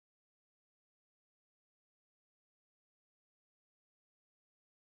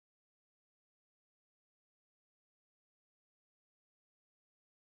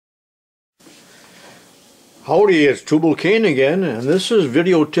Howdy, it's tubalcain again, and this is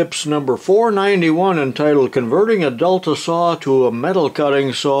video tips number 491 entitled Converting a Delta Saw to a Metal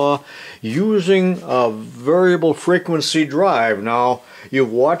Cutting Saw Using a Variable Frequency Drive. Now,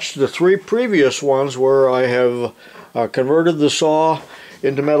 you've watched the three previous ones where I have converted the saw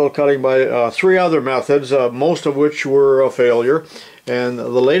into metal cutting by three other methods, most of which were a failure. And the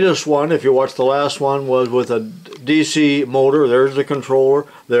latest one, if you watched the last one, was with a DC motor. There's the controller,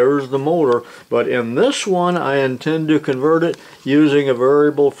 there's the motor. But in this one, I intend to convert it using a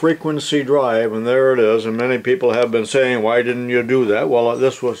variable frequency drive, and there it is. And many people have been saying, why didn't you do that? Well,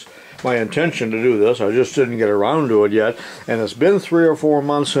 this was my intention to do this. I just didn't get around to it yet. And it's been 3 or 4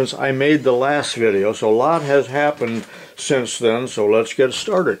 months since I made the last video, so a lot has happened since then, so let's get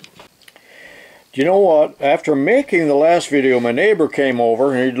started. You know what? After making the last video, my neighbor came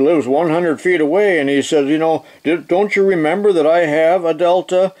over, and he lives 100 feet away, and he said, you know, don't you remember that I have a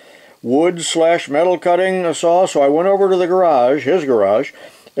Delta wood/metal cutting saw? So I went over to the garage, his garage,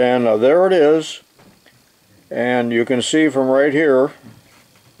 and there it is. And you can see from right here,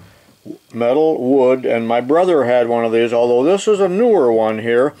 metal, wood, and my brother had one of these, although this is a newer one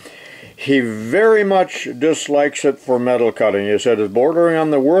here. He very much dislikes it for metal cutting. He said it's bordering on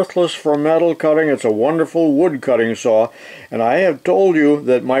the worthless for metal cutting. It's a wonderful wood cutting saw. And I have told you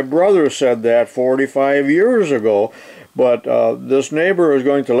that my brother said that 45 years ago. But this neighbor is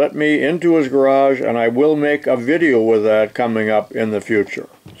going to let me into his garage, and I will make a video with that coming up in the future.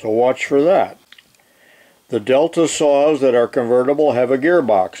 So watch for that. The Delta saws that are convertible have a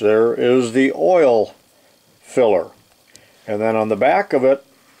gearbox. There is the oil filler. And then on the back of it,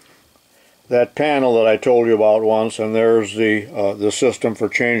 that panel that I told you about once, and there's the system for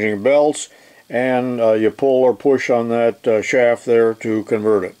changing belts, and you pull or push on that shaft there to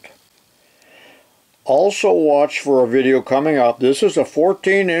convert it. Also watch for a video coming up. This is a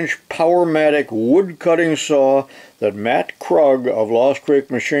 14-inch Powermatic wood cutting saw that Matt Krug of Lost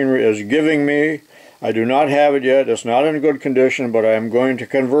Creek Machinery is giving me. I do not have it yet. It's not in good condition, but I am going to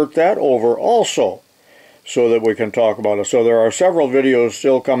convert that over also so that we can talk about it. So there are several videos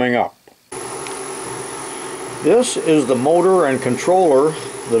still coming up. This is the motor and controller,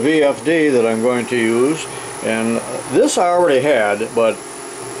 the VFD, that I'm going to use, and this I already had, but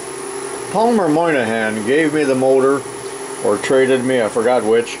Palmer Moynihan gave me the motor, or traded me, I forgot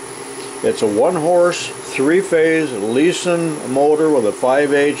which. It's a 1-horse, 3-phase Leeson motor with a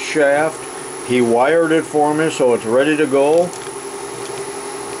 5/8 shaft. He wired it for me, so it's ready to go.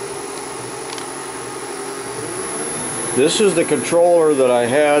 This is the controller that I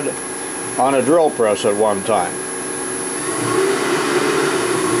had on a drill press at one time.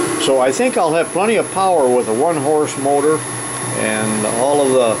 So I think I'll have plenty of power with a 1-horse motor and all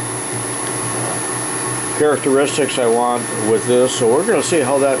of the characteristics I want with this. So we're going to see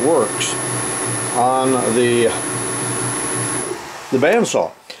how that works on the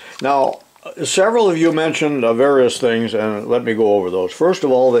bandsaw. Now, several of you mentioned various things, and let me go over those. First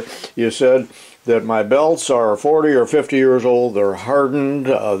of all, you said that my belts are 40 or 50 years old. They're hardened.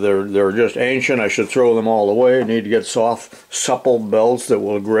 They're just ancient. I should throw them all away. I need to get soft, supple belts that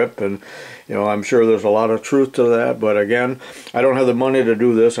will grip. And you know, I'm sure there's a lot of truth to that. But again, I don't have the money to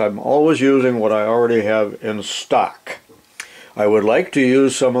do this. I'm always using what I already have in stock. I would like to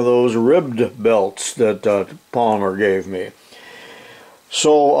use some of those ribbed belts that Palmer gave me.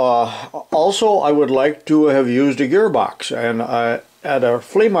 So also I would like to have used a gearbox, and at a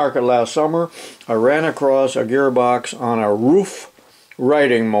flea market last summer I ran across a gearbox on a roof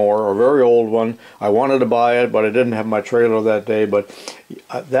riding mower, a very old one. I wanted to buy it, but I didn't have my trailer that day. But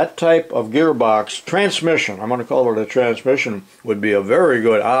that type of gearbox transmission, I'm going to call it a transmission, would be a very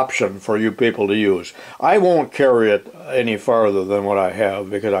good option for you people to use. I won't carry it any farther than what I have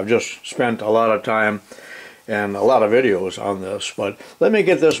because I've just spent a lot of time and a lot of videos on this. But let me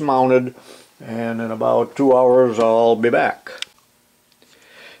get this mounted, and in about 2 hours I'll be back.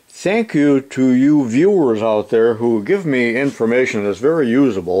 Thank you to you viewers out there who give me information that's very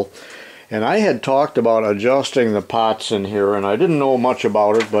usable. And I had talked about adjusting the pots in here, and I didn't know much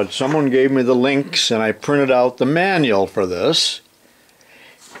about it, but someone gave me the links, and I printed out the manual for this.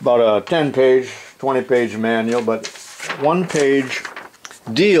 About a 10-page, 20-page manual, but one page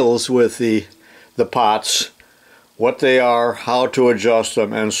deals with the pots, what they are, how to adjust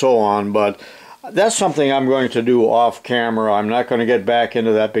them, and so on. But that's something I'm going to do off camera. I'm not going to get back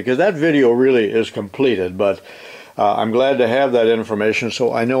into that because that video really is completed, but I'm glad to have that information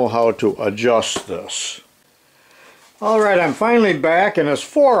so I know how to adjust this. Alright, I'm finally back, and it's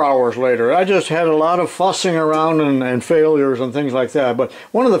 4 hours later. I just had a lot of fussing around and failures and things like that, but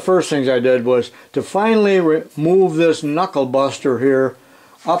one of the first things I did was to finally move this knuckle buster here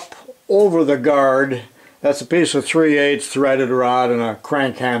up over the guard That's a piece of 3/8 threaded rod and a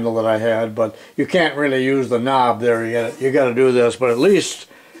crank handle that I had, but you can't really use the knob there. You got to do this, but at least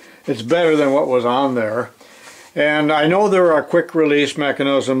it's better than what was on there. And I know there are quick release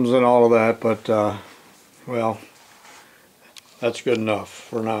mechanisms and all of that, but well, that's good enough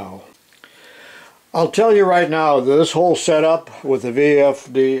for now. I'll tell you right now, this whole setup with the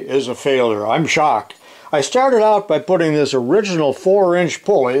VFD is a failure. I'm shocked. I started out by putting this original 4-inch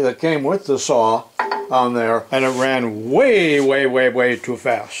pulley that came with the saw on there, and it ran way too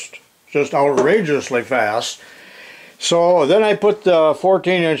fast. Just outrageously fast. So then I put the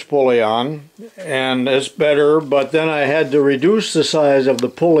 14-inch pulley on, and it's better, but then I had to reduce the size of the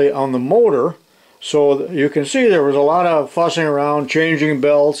pulley on the motor. So you can see there was a lot of fussing around, changing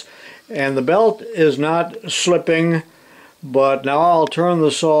belts, and the belt is not slipping, but now I'll turn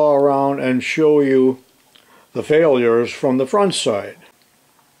the saw around and show you the failures from the front side.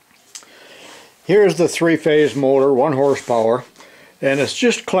 Here's the 3-phase motor, 1 horsepower, and it's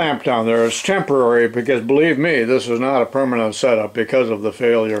just clamped down there. It's temporary because, believe me, this is not a permanent setup because of the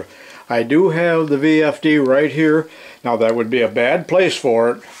failure. I do have the VFD right here. Now that would be a bad place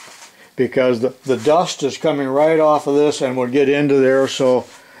for it because the dust is coming right off of this and would get into there, so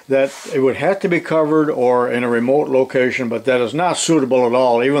that it would have to be covered or in a remote location, but that is not suitable at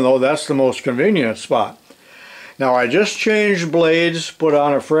all, even though that's the most convenient spot. Now I just changed blades, put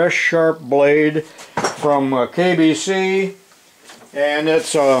on a fresh sharp blade from KBC, and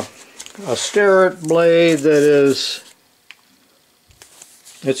it's a Starrett blade that is,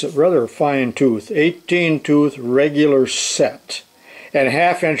 it's a rather fine tooth, 18 tooth regular set, and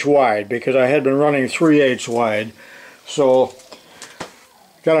 1/2 inch wide because I had been running 3/8 wide. So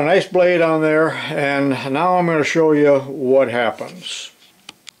got a nice blade on there, and now I'm going to show you what happens.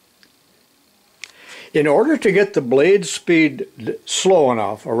 In order to get the blade speed slow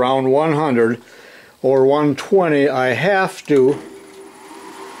enough, around 100 or 120, I have to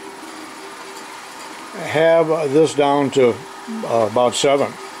have this down to about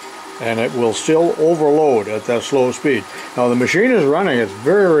 7, and it will still overload at that slow speed. Now the machine is running, it's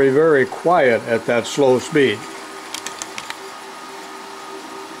very quiet at that slow speed.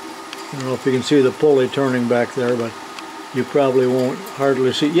 I don't know if you can see the pulley turning back there, but you probably won't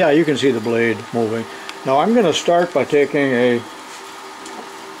hardly see. Yeah, you can see the blade moving. Now I'm going to start by taking a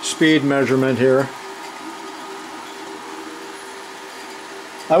speed measurement here.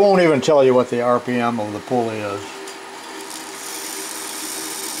 I won't even tell you what the RPM of the pulley is.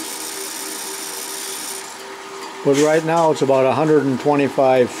 But right now it's about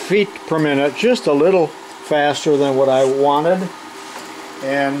 125 feet per minute, just a little faster than what I wanted.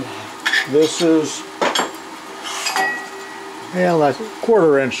 And this is, well, that's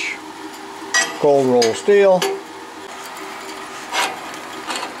 1/4 inch cold roll steel.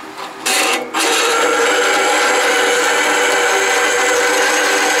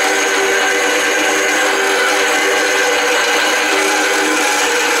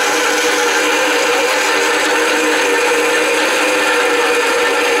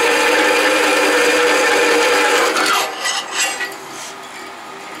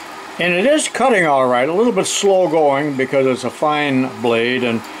 And it is cutting all right, a little bit slow going because it's a fine blade,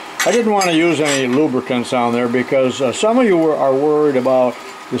 and I didn't want to use any lubricants on there because some of you are worried about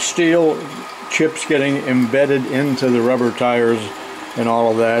the steel chips getting embedded into the rubber tires and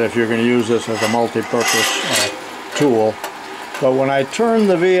all of that if you're going to use this as a multi-purpose tool. But when I turn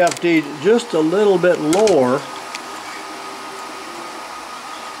the VFD just a little bit lower,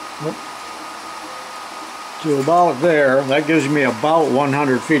 to about there, that gives me about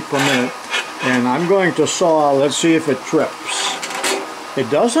 100 feet per minute, and I'm going to saw. Let's see if it trips. It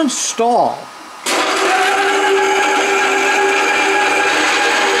doesn't stall.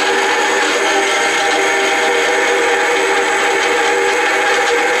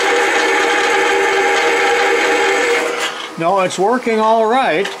 No, it's working all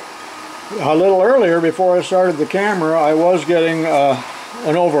right. A little earlier, before I started the camera, I was getting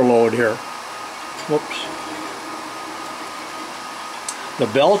an overload here. Whoops. The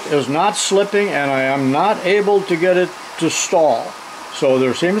belt is not slipping, and I am not able to get it to stall. So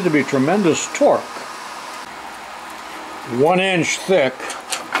there seems to be tremendous torque. 1 inch thick.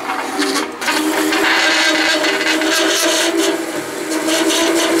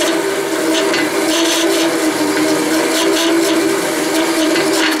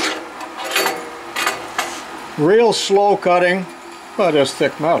 Real slow cutting, but it's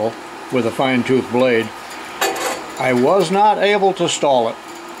thick metal with a fine tooth blade. I was not able to stall it,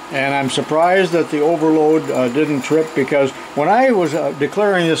 and I'm surprised that the overload didn't trip, because when I was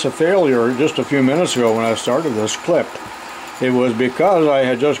declaring this a failure just a few minutes ago when I started this clip, it was because I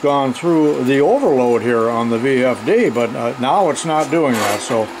had just gone through the overload here on the VFD, but now it's not doing that,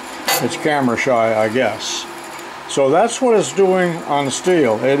 so it's camera shy, I guess. So that's what it's doing on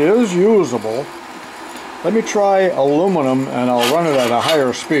steel. It is usable. Let me try aluminum and I'll run it at a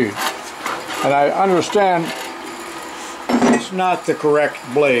higher speed. And I understand it's not the correct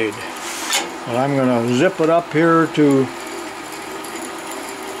blade. But I'm going to zip it up here to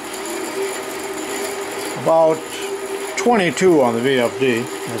about 22 on the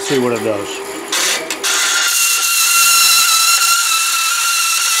VFD and see what it does.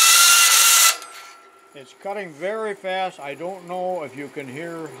 It's cutting very fast. I don't know if you can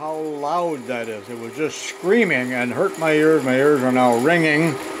hear how loud that is. It was just screaming and hurt my ears. My ears are now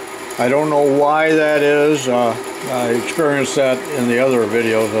ringing. I don't know why that is. I experienced that in the other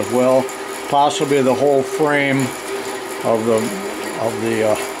videos as well. Possibly the whole frame of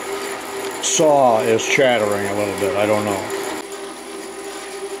the saw is chattering a little bit. I don't know.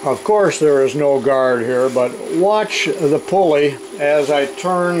 Of course there is no guard here, but watch the pulley as I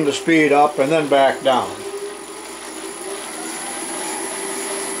turn the speed up and then back down.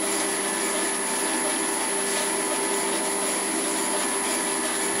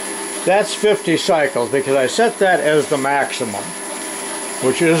 That's 50 cycles because I set that as the maximum,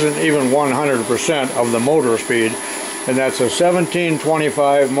 which isn't even 100% of the motor speed, and that's a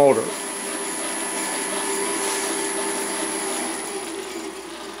 1725 motor.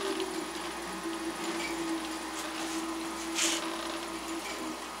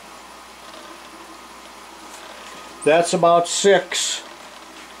 That's about 6,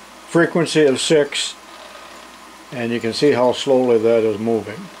 frequency of 6, and you can see how slowly that is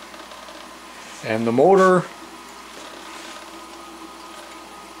moving. And the motor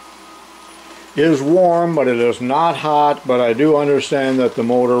is warm, but it is not hot, but I do understand that the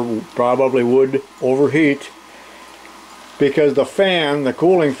motor probably would overheat because the fan, the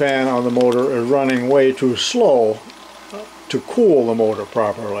cooling fan on the motor is running way too slow to cool the motor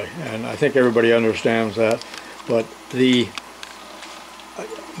properly, and I think everybody understands that. But the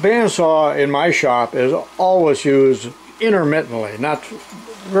bandsaw in my shop is always used intermittently, not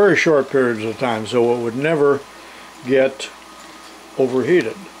very short periods of time, so it would never get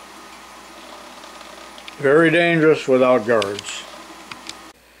overheated. Very dangerous without guards.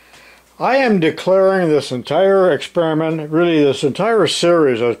 I am declaring this entire experiment, really this entire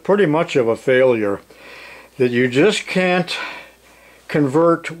series, as pretty much of a failure. That you just can't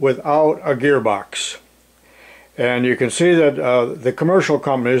convert without a gearbox. And you can see that the commercial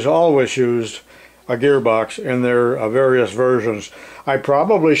companies always used a gearbox in their various versions. I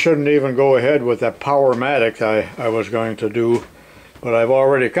probably shouldn't even go ahead with that Powermatic I was going to do, but I've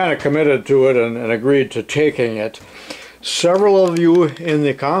already kind of committed to it and agreed to taking it. Several of you in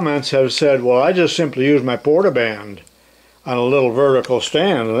the comments have said, well, I just simply use my Portaband on a little vertical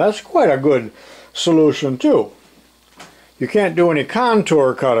stand, and that's quite a good solution too. You can't do any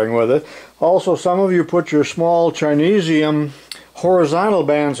contour cutting with it. Also, some of you put your small Chinesium horizontal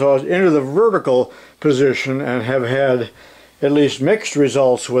bandsaws into the vertical position and have had at least mixed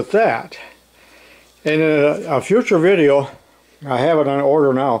results with that. In a future video, I have it on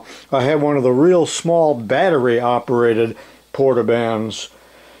order now, I have one of the real small battery operated Portabands,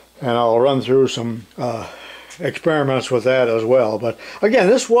 and I'll run through some experiments with that as well. But again,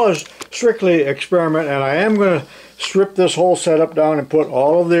 this was strictly experiment, and I am going to strip this whole setup down and put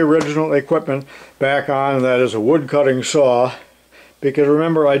all of the original equipment back on, and that is a wood cutting saw, because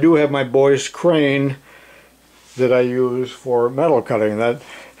remember, I do have my Boyce crane that I use for metal cutting,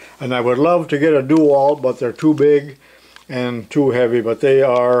 and I would love to get a DeWalt, but they're too big and too heavy, but they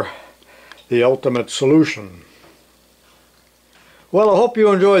are the ultimate solution. Well, I hope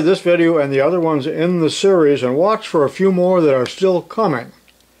you enjoyed this video and the other ones in the series, and watch for a few more that are still coming.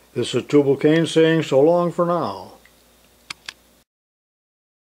 This is tubalcain saying so long for now.